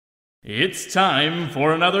It's time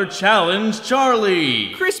for another challenge,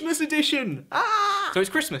 Charlie! Christmas edition! Ah! So it's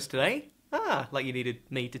Christmas today. Ah, like you needed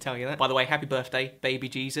me to tell you that. By the way, happy birthday, baby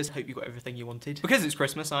Jesus. Hope you got everything you wanted. Because it's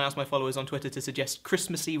Christmas, I asked my followers on Twitter to suggest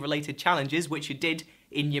Christmassy related challenges, which you did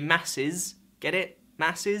in your masses. Get it?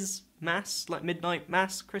 Masses? Mass? Like midnight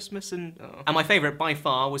mass, Christmas and... Oh. And my favourite, by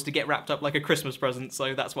far, was to get wrapped up like a Christmas present,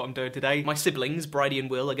 so that's what I'm doing today. My siblings, Bridie and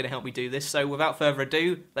Will, are going to help me do this, so without further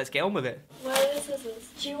ado, let's get on with it. Where are the scissors?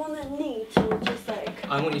 Do you want them neat or just like...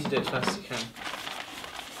 I want you to do it as fast as you can.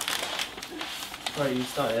 Right, you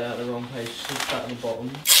started at the wrong place. You should start at the bottom.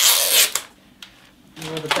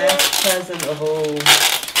 You're the best present of all.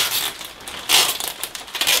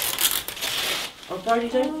 Oh, Bridie,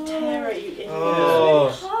 don't tear it, you idiot. Oh.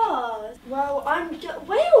 It's hard. Well,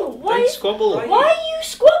 Will, why? Don't squabble. Why are you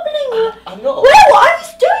squabbling? I'm not. Will, I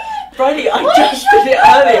was doing it. Bridie, I Why just is your did it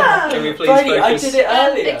brother? earlier. Can we please Bridie, I focus? did it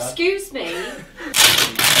earlier. Excuse me.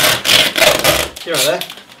 You're right there.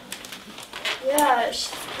 Yeah, it's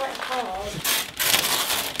quite hard.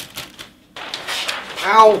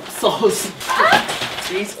 Ow! Sauce.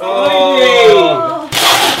 Jeez. Oh.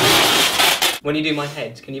 When you do my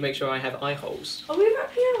head, can you make sure I have eye holes? Are we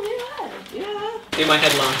up here on your head? Yeah. Do my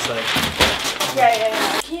head last though.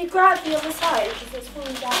 Yeah. Can you grab the other side because it's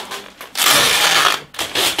falling down?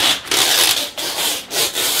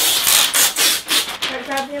 Can I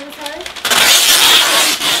grab the other side?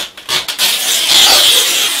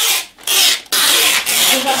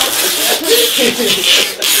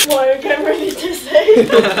 What, you're getting ready to say?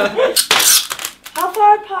 How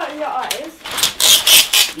far apart are your eyes?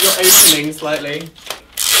 You're opening slightly.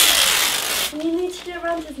 And you need to do it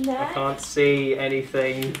around his I neck. can't see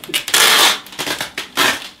anything.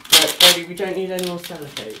 Right, Bridie, we don't need any more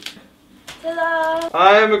sellotape. Ta-da!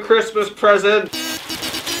 I am a Christmas present.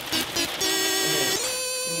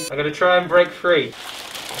 I'm gonna try and break free.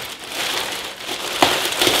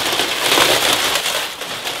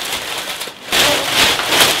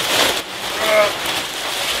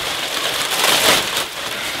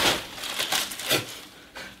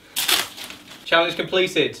 Challenge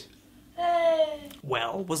completed. Hey.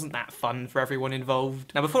 Well, wasn't that fun for everyone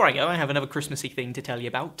involved? Now before I go, I have another Christmassy thing to tell you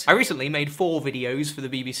about. I recently made 4 videos for the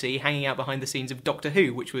BBC hanging out behind the scenes of Doctor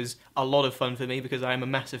Who, which was a lot of fun for me because I am a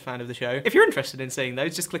massive fan of the show. If you're interested in seeing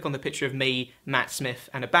those, just click on the picture of me, Matt Smith,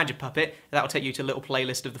 and a badger puppet. That'll take you to a little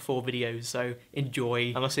playlist of the 4 videos, so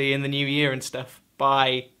enjoy. And I'll see you in the new year and stuff.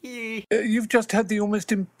 Bye. You've just had the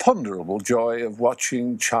almost imponderable joy of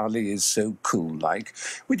watching Charlie Is So Cool-like,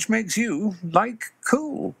 which makes you like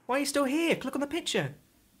cool. Why are you still here? Click on the picture.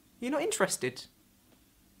 You're not interested.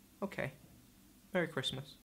 Okay. Merry Christmas.